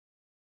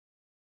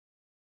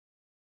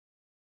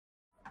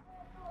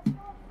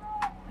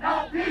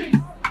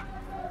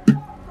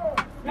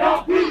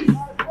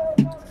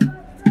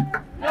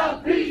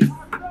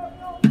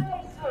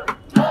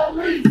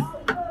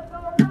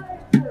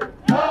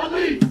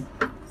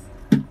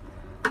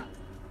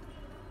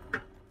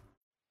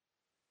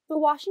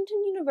The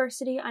Washington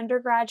University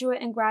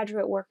Undergraduate and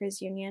Graduate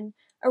Workers Union,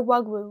 or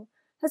WUGWU,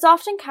 has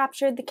often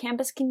captured the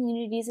campus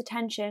community's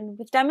attention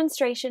with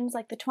demonstrations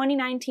like the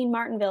 2019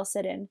 Martinville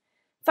sit-in,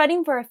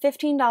 fighting for a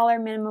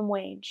 $15 minimum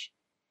wage.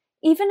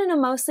 Even in a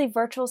mostly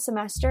virtual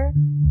semester,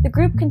 the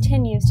group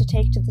continues to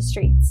take to the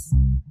streets.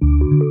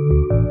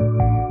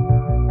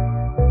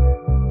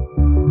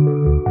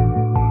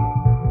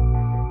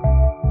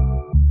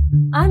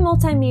 I'm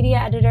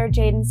multimedia editor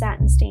Jaden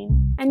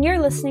Satinstein, and you're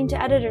listening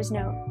to Editor's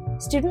Note,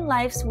 Student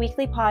Life's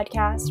weekly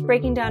podcast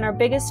breaking down our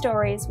biggest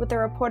stories with the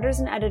reporters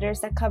and editors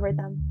that covered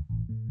them.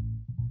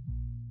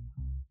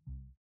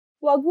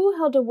 WUGWU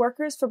held a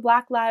Workers for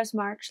Black Lives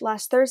March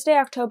last Thursday,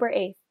 October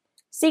 8th,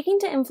 seeking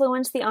to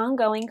influence the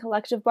ongoing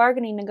collective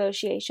bargaining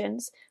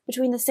negotiations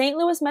between the St.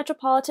 Louis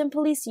Metropolitan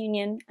Police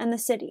Union and the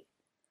city.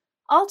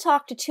 I'll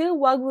talk to two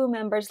WUGWU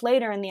members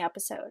later in the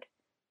episode,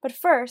 but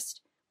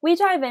first, we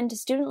dive into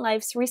Student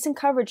Life's recent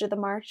coverage of the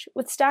march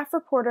with staff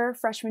reporter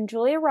freshman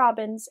Julia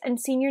Robbins and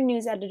senior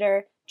news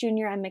editor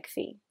Junior M.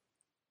 McPhee.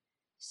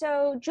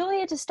 So,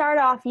 Julia, to start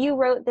off, you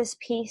wrote this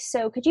piece,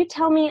 so could you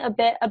tell me a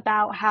bit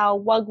about how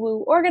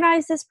WUGWU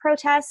organized this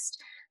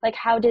protest? Like,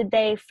 how did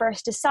they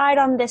first decide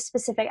on this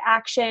specific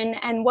action,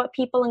 and what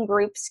people and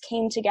groups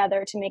came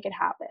together to make it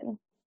happen?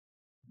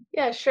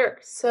 Yeah, sure.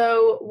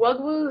 So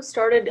WUGWU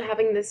started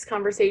having this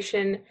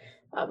conversation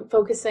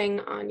focusing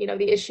on,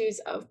 the issues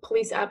of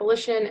police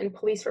abolition and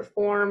police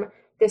reform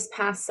this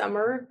past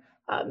summer.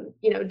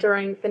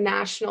 During the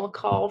national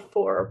call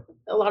for,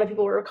 a lot of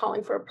people were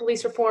calling for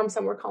police reform,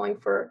 some were calling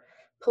for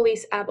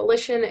police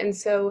abolition, and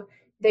so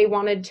they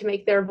wanted to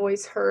make their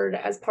voice heard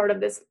as part of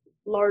this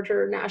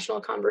larger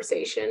national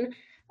conversation.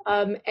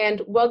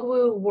 And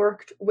WUGWU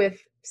worked with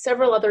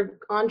several other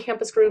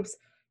on-campus groups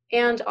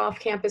and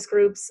off-campus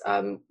groups.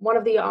 One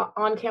of the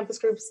on-campus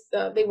groups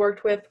they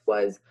worked with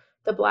was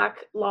the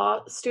Black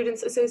Law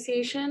Students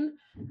Association,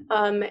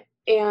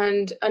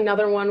 and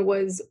another one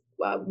was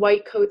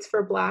White Coats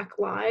for Black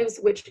Lives,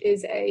 which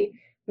is a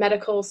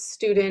medical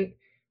student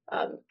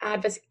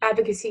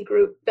advocacy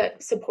group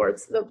that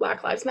supports the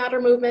Black Lives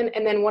Matter movement.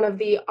 And then one of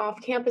the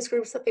off-campus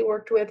groups that they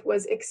worked with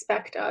was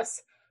Expect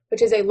Us,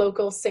 which is a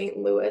local St.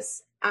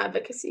 Louis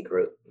advocacy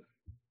group.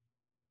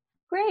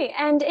 Great.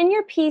 And in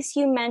your piece,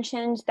 you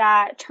mentioned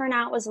that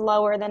turnout was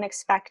lower than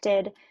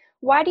expected.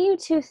 Why do you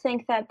two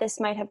think that this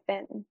might have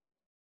been?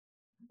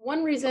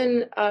 One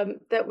reason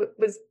that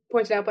was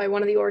pointed out by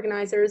one of the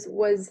organizers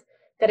was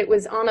that it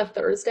was on a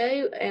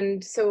Thursday.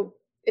 And so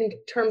in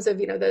terms of,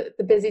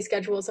 the busy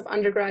schedules of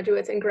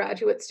undergraduates and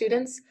graduate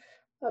students,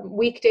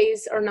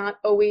 weekdays are not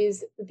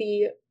always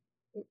the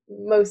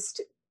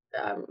most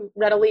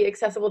readily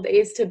accessible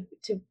days to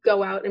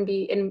go out and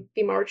be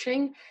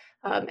marching.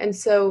 And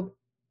so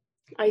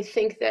I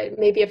think that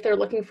maybe if they're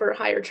looking for a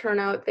higher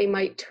turnout, they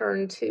might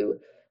turn to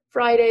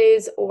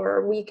Fridays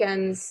or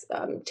weekends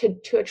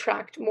to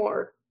attract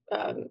more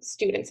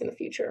students in the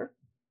future.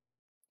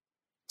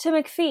 To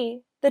McPhee,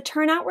 the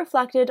turnout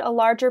reflected a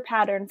larger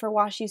pattern for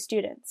WashU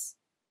students.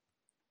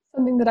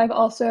 Something that I've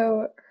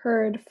also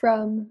heard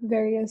from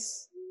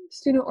various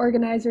student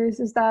organizers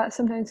is that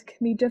sometimes it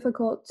can be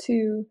difficult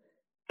to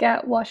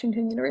get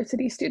Washington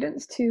University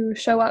students to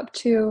show up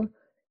to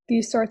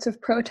these sorts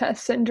of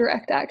protests and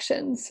direct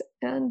actions.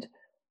 And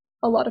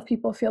a lot of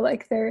people feel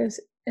like there's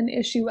an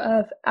issue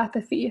of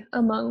apathy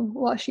among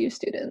WashU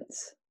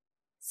students.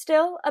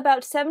 Still,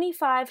 about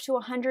 75 to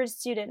 100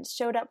 students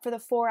showed up for the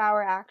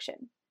 4-hour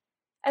action.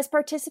 As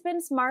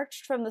participants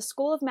marched from the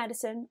School of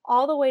Medicine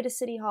all the way to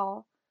City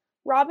Hall,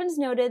 Robbins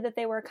noted that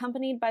they were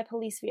accompanied by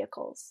police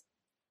vehicles.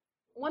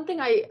 One thing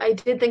I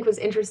did think was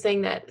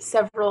interesting that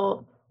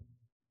several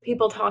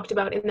people talked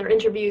about in their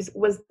interviews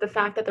was the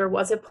fact that there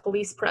was a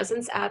police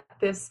presence at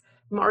this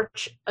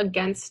march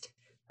against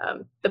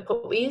the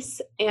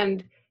police.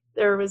 And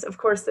there was, of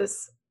course,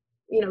 this,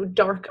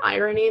 dark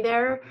irony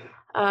there.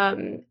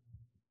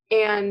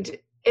 And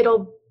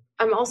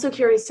I'm also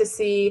curious to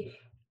see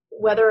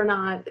whether or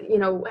not,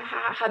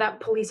 how that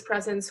police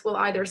presence will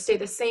either stay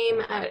the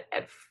same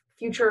at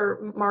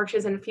future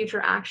marches and future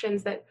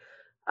actions that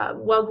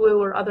WUGWU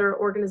or other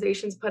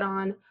organizations put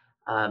on,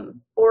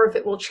 or if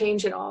it will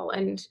change at all,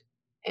 and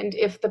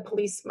if the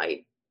police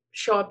might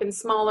show up in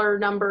smaller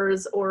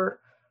numbers, or,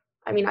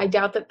 I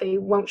doubt that they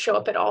won't show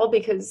up at all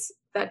because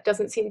that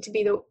doesn't seem to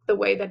be the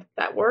way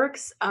that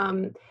works.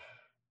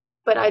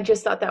 But I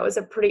just thought that was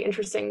a pretty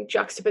interesting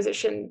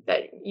juxtaposition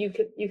that you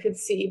could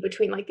see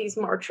between like these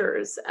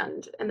marchers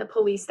and the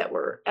police that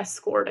were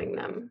escorting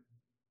them,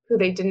 who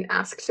they didn't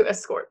ask to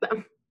escort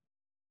them.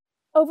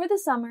 Over the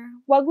summer,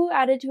 WUGWU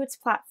added to its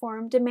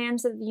platform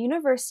demands that the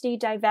university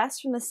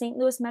divest from the St.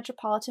 Louis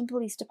Metropolitan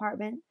Police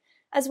Department,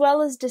 as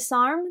well as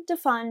disarm,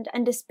 defund,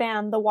 and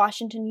disband the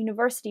Washington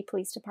University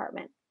Police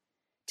Department.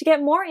 To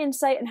get more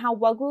insight on how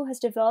WUGWU has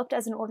developed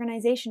as an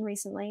organization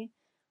recently,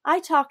 I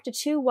talked to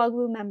two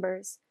WUGWU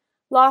members,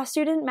 law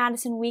student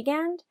Madison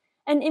Wiegand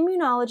and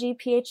immunology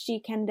PhD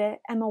candidate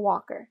Emma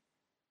Walker.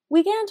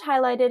 Wiegand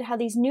highlighted how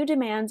these new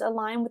demands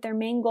align with their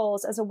main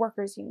goals as a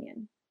workers'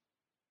 union.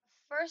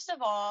 First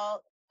of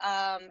all,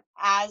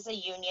 as a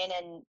union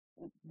and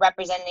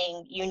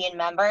representing union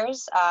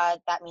members.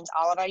 That means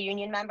all of our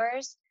union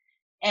members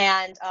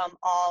and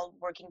all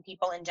working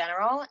people in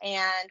general.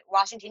 And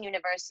Washington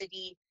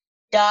University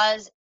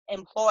does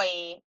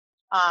employ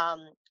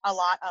a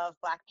lot of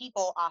Black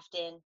people,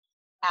 often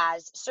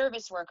as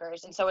service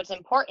workers. And so it's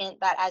important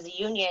that as a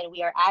union,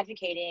 we are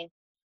advocating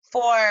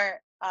for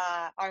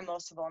our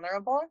most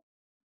vulnerable.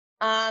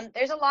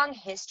 There's a long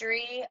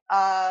history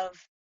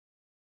of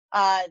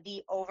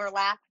the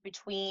overlap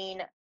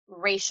between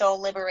racial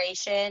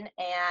liberation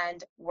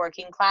and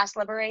working class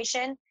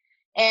liberation.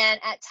 And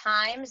at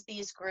times,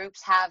 these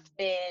groups have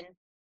been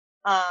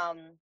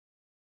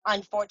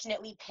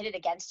unfortunately pitted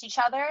against each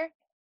other.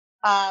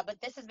 But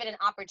this has been an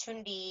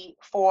opportunity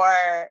for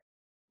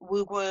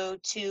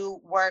WUGWU to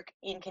work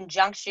in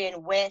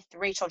conjunction with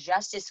racial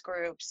justice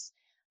groups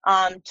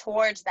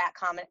towards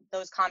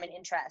those common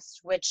interests,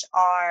 which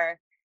are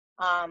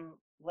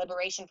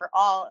liberation for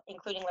all,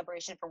 including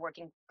liberation for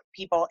working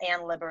people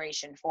and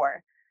liberation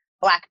for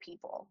Black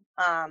people.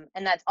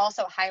 And that's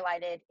also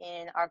highlighted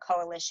in our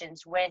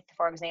coalitions with,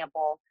 for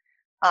example,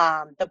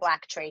 the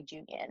Black Trade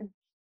Union.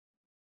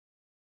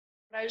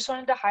 I just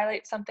wanted to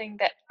highlight something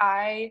that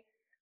I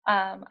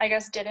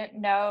guess didn't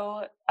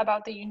know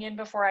about the union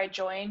before I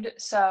joined.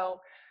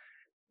 So,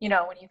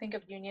 when you think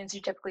of unions,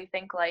 you typically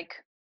think like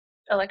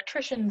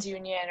electricians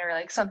union or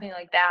like something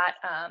like that,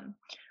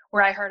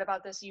 where I heard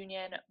about this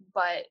union,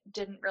 but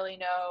didn't really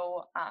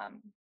know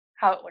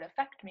how it would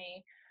affect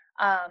me.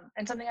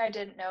 And something I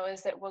didn't know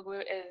is that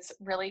WUGWU is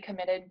really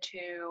committed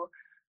to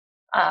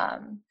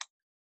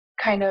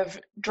kind of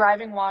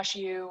driving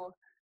WashU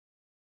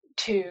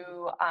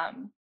to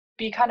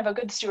be kind of a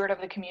good steward of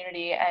the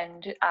community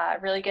and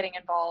really getting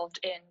involved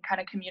in kind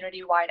of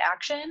community-wide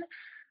action.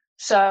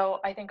 So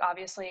I think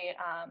obviously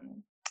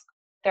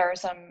there are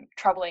some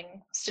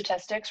troubling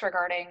statistics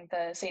regarding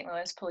the St.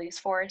 Louis police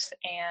force,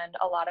 and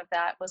a lot of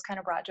that was kind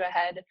of brought to a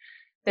head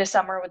this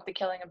summer with the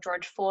killing of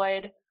George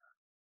Floyd.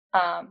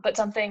 But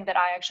something that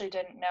I actually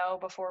didn't know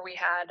before we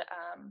had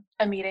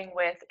a meeting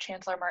with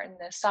Chancellor Martin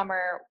this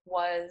summer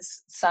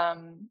was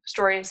some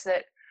stories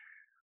that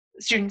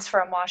students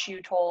from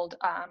WashU told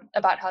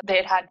about how they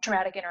had had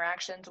traumatic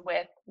interactions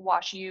with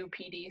WashU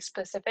PD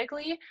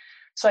specifically.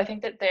 So I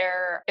think that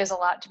there is a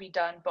lot to be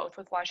done both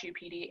with WashU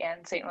PD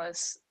and St.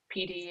 Louis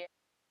PD.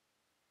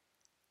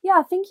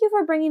 Yeah, thank you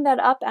for bringing that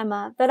up,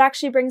 Emma. That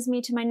actually brings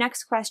me to my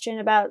next question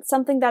about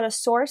something that a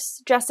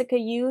source, Jessica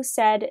Yu,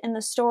 said in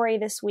the story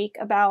this week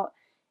about,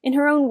 in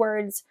her own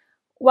words,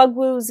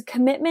 WUGWU's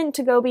commitment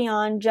to go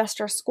beyond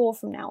just our school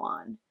from now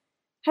on.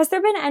 Has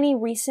there been any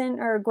recent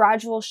or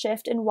gradual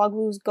shift in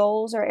WUGWU's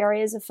goals or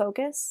areas of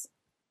focus?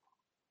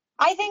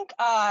 I think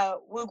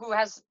WUGWU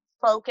has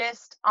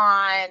focused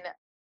on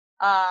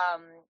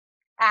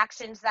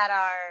actions that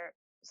are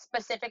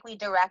specifically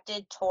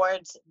directed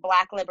towards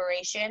Black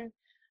liberation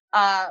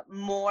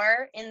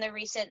more in the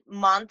recent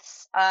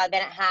months than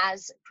it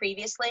has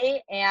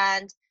previously.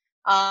 And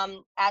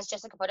as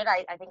Jessica put it,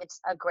 I think it's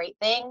a great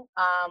thing.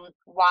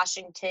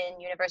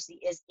 Washington University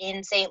is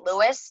in St.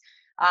 Louis.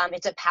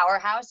 It's a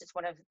powerhouse. It's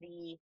one of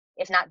the,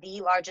 if not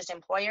the largest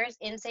employers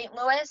in St.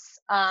 Louis.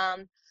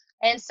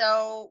 And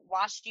so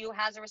WashU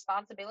has a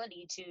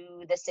responsibility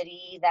to the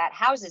city that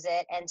houses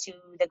it and to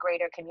the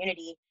greater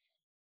community.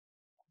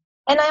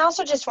 And I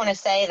also just want to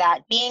say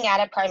that being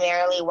at a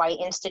primarily white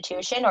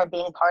institution or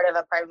being part of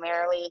a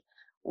primarily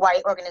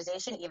white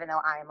organization, even though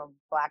I am a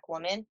Black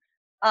woman,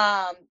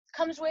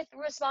 comes with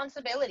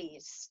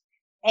responsibilities.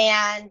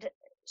 And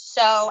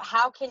so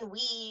how can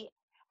we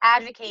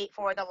advocate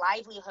for the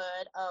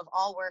livelihood of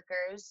all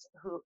workers,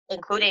 who,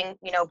 including,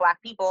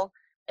 Black people,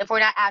 if we're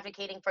not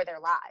advocating for their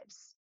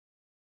lives?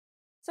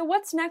 So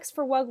what's next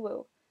for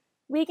WUGWU?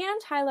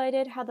 Wiegand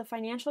highlighted how the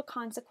financial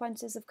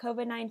consequences of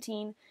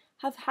COVID-19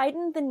 have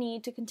heightened the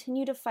need to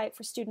continue to fight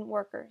for student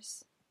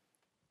workers.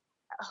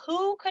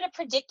 Who could have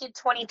predicted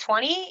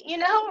 2020?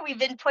 We've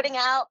been putting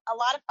out a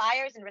lot of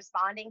fires and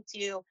responding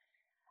to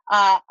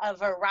a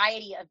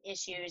variety of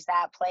issues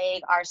that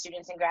plague our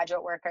students and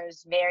graduate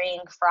workers,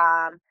 varying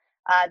from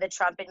the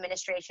Trump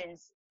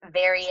administration's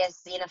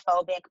various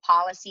xenophobic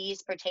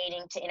policies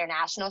pertaining to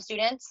international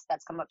students.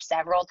 That's come up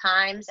several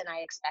times, and I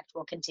expect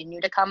will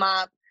continue to come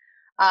up.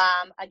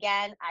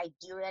 Again, I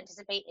do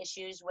anticipate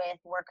issues with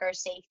worker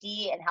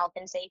safety and health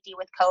and safety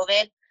with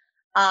COVID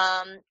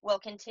will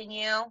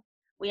continue.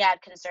 We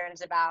had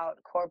concerns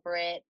about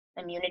corporate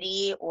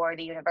immunity or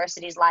the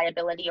university's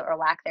liability or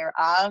lack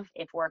thereof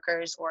if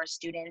workers or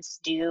students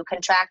do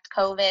contract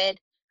COVID.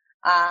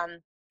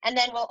 And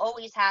then we'll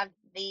always have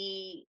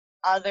the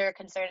other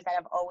concerns that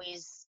have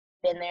always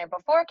been there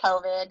before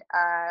COVID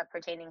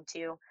pertaining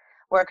to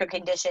worker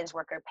conditions,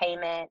 worker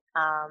payment,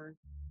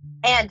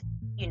 and,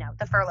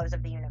 the furloughs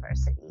of the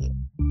university.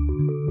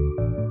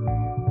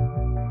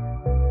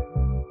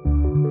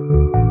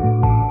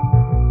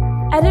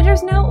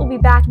 Editor's Note will be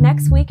back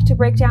next week to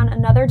break down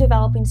another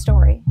developing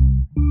story.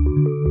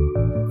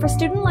 For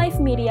Student Life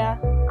Media,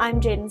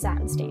 I'm Jaden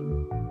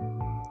Satinstein.